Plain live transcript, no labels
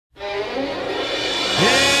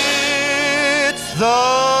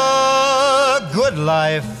the good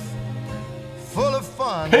life, full of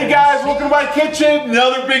fun. Hey guys, welcome to my kitchen.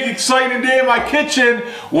 Another big exciting day in my kitchen.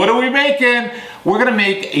 What are we making? We're gonna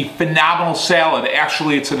make a phenomenal salad.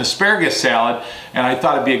 Actually, it's an asparagus salad, and I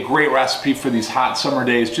thought it'd be a great recipe for these hot summer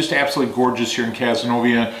days. Just absolutely gorgeous here in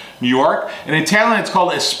Casanova, New York. In Italian, it's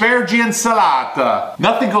called Asparagus insalata.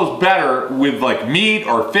 Nothing goes better with like meat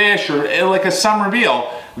or fish or like a summer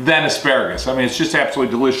meal than asparagus. I mean, it's just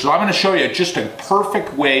absolutely delicious. I'm gonna show you just a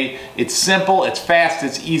perfect way. It's simple, it's fast,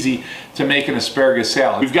 it's easy to make an asparagus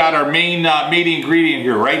salad. We've got our main ingredient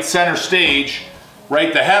here, right center stage,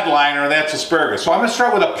 right, the headliner, that's asparagus. So I'm gonna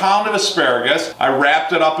start with a pound of asparagus. I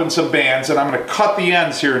wrapped it up in some bands, and I'm gonna cut the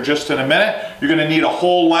ends here just in a minute. You're gonna need a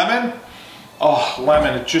whole lemon. Oh,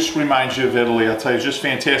 lemon, it just reminds you of Italy, I'll tell you, it's just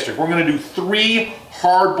fantastic. We're gonna do 3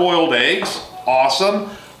 hard-boiled eggs,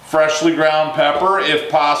 awesome. Freshly ground pepper,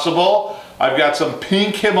 if possible. I've got some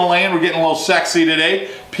pink Himalayan, we're getting a little sexy today,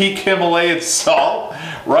 pink Himalayan salt,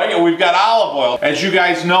 right? And we've got olive oil. As you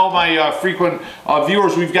guys know, my frequent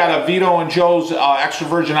viewers, we've got a Vito and Joe's extra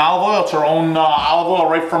virgin olive oil. It's our own olive oil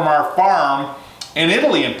right from our farm in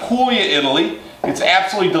Italy, in Puglia, Italy. It's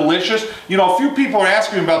absolutely delicious. You know, a few people are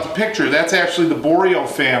asking me about the picture. That's actually the Borio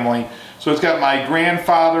family. So it's got my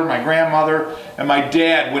grandfather, my grandmother, and my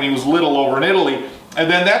dad when he was little over in Italy. And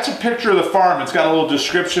then that's a picture of the farm. It's got a little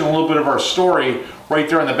description, a little bit of our story right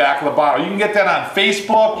there in the back of the bottle. You can get that on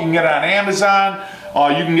Facebook, you can get it on Amazon,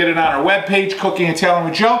 you can get it on our webpage, Cooking Italian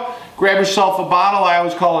with Joe. Grab yourself a bottle. I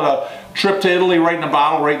always call it a trip to Italy, right in a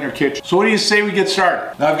bottle, right in your kitchen. So what do you say we get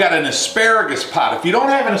started? Now I've got an asparagus pot. If you don't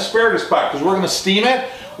have an asparagus pot, because we're gonna steam it,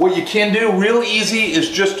 what you can do real easy is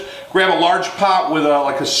just grab a large pot with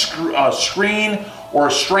like a screen or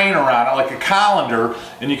a strainer on it, like a colander,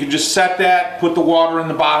 and you can just set that, put the water in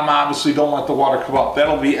the bottom, obviously don't let the water come up.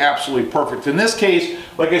 That'll be absolutely perfect. In this case,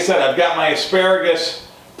 like I said, I've got my asparagus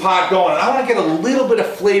pot going, and I want to get a little bit of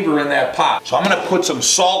flavor in that pot. So I'm going to put some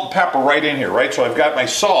salt and pepper right in here, right? So I've got my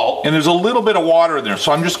salt, and there's a little bit of water in there,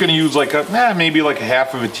 so I'm just going to use like maybe like a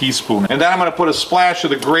half of a teaspoon. And then I'm going to put a splash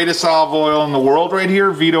of the greatest olive oil in the world right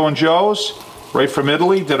here, Vito and Joe's. Right from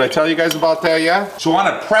Italy. Did I tell you guys about that yet? So I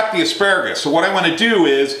want to prep the asparagus. So what I want to do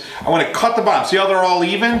is, I want to cut the bottom. See how they're all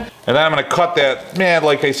even? And then I'm going to cut that,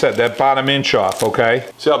 like I said, that bottom inch off, okay?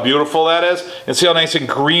 See how beautiful that is? And see how nice and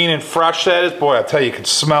green and fresh that is? Boy, I tell you, you can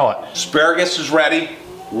smell it. Asparagus is ready.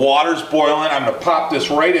 Water's boiling. I'm going to pop this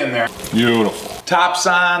right in there. Beautiful. Top's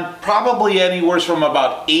on, probably anywhere from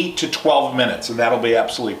about 8 to 12 minutes, and that'll be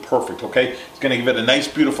absolutely perfect, okay? It's gonna give it a nice,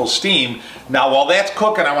 beautiful steam. Now, while that's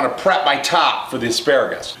cooking, I wanna prep my top for the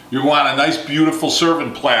asparagus. You want a nice, beautiful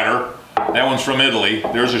serving platter. That one's from Italy.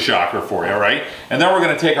 There's a shocker for you, all right? And then we're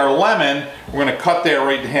gonna take our lemon, we're gonna cut that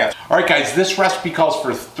right in half. All right, guys, this recipe calls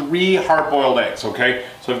for 3 hard-boiled eggs, okay?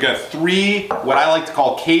 So I've got 3, what I like to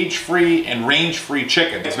call cage-free and range-free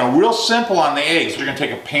chickens. Now, real simple on the eggs. You're gonna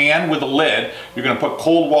take a pan with a lid, you're gonna put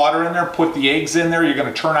cold water in there, put the eggs in there, you're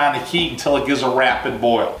gonna turn on the heat until it gives a rapid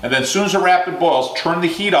boil. And then as soon as the rapid boils, turn the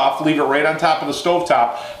heat off, leave it right on top of the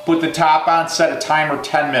stovetop, put the top on, set a timer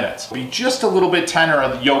 10 minutes. Be just a little bit tender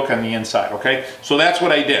of the yolk on the inside, okay? So that's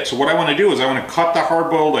what I did. So what I wanna do is I wanna cut the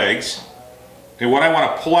hard-boiled eggs, and what I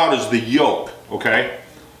wanna pull out is the yolk, okay?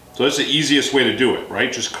 So that's the easiest way to do it,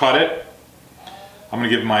 right? Just cut it. I'm gonna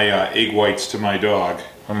give my egg whites to my dog.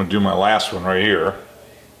 I'm gonna do my last one right here.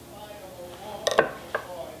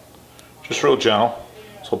 Just real gentle.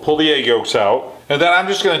 So pull the egg yolks out. And then I'm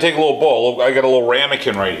just gonna take a little bowl. I got a little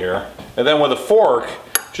ramekin right here. And then with a fork,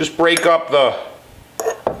 just break up the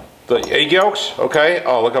egg yolks, okay?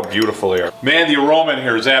 Oh, look how beautiful they are. Man, the aroma in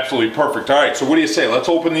here is absolutely perfect. All right, so what do you say? Let's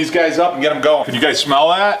open these guys up and get them going. Can you guys smell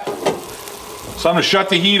that? So I'm gonna shut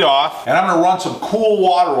the heat off, and I'm gonna run some cool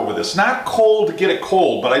water over this. Not cold to get it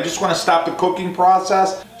cold, but I just wanna stop the cooking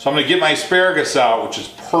process. So I'm gonna get my asparagus out, which is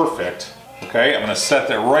perfect. Okay, I'm gonna set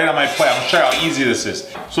that right on my plate. I'm gonna show you how easy this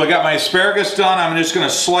is. So I got my asparagus done. I'm just gonna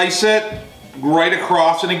slice it right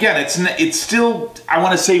across. And again, it's still, I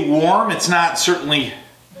wanna say warm. It's not certainly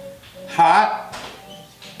hot,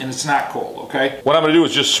 and it's not cold, okay? What I'm gonna do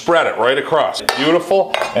is just spread it right across.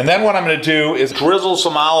 Beautiful. And then what I'm gonna do is drizzle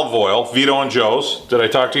some olive oil, Vito and Joe's. Did I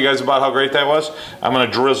talk to you guys about how great that was? I'm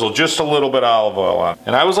gonna drizzle just a little bit of olive oil on.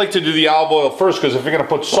 And I always like to do the olive oil first, because if you're gonna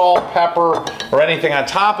put salt, pepper, or anything on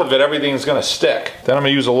top of it, everything's gonna stick. Then I'm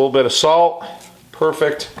gonna use a little bit of salt.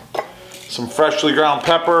 Perfect. Some freshly ground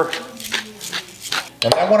pepper.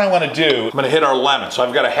 And then what I wanna do, I'm gonna hit our lemon. So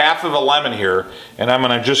I've got a half of a lemon here, and I'm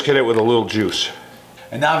gonna just hit it with a little juice.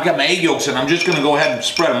 And now I've got my egg yolks in. I'm just gonna go ahead and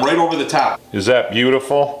spread them right over the top. Is that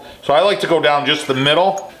beautiful? So I like to go down just the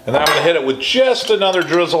middle, and then I'm gonna hit it with just another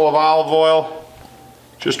drizzle of olive oil.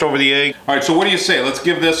 just over the egg. All right, so what do you say? Let's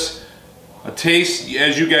give this a taste.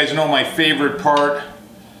 As you guys know, my favorite part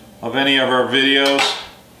of any of our videos.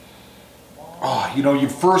 Oh, you know, you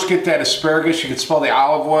first get that asparagus, you can smell the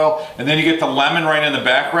olive oil, and then you get the lemon right in the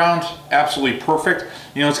background. Absolutely perfect.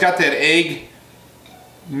 You know, it's got that egg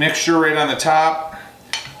mixture right on the top.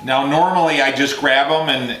 Now, normally I just grab them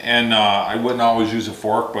and I wouldn't always use a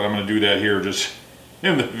fork, but I'm going to do that here just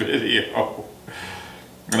in the video.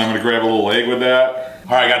 And I'm going to grab a little egg with that.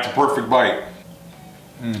 All right, I got the perfect bite.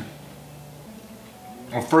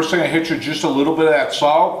 The first thing I hit you just a little bit of that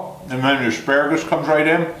salt, and then the asparagus comes right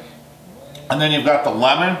in. And then you've got the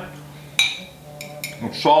lemon,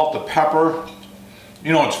 the salt, the pepper.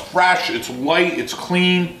 You know, it's fresh, it's light, it's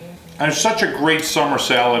clean. And it's such a great summer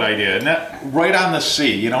salad idea. And that right on the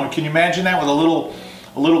sea, you know, can you imagine that with a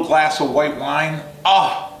little glass of white wine?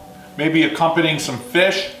 Ah, maybe accompanying some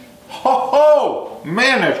fish. Ho ho!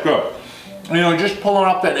 Man, that's good. You know, just pulling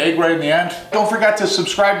up that egg right in the end. Don't forget to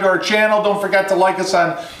subscribe to our channel. Don't forget to like us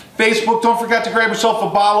on Facebook. Don't forget to grab yourself a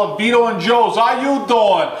bottle of Vito and Joe's. How you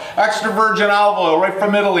doing? Extra virgin olive oil right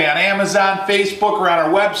from Italy on Amazon, Facebook, or on our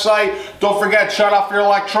website. Don't forget, shut off your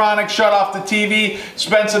electronics, shut off the TV,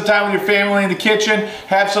 spend some time with your family in the kitchen,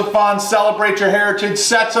 have some fun, celebrate your heritage,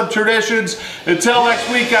 set some traditions. Until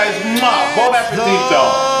next week, guys, bon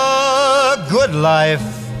appetito. Good life,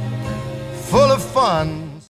 full of fun.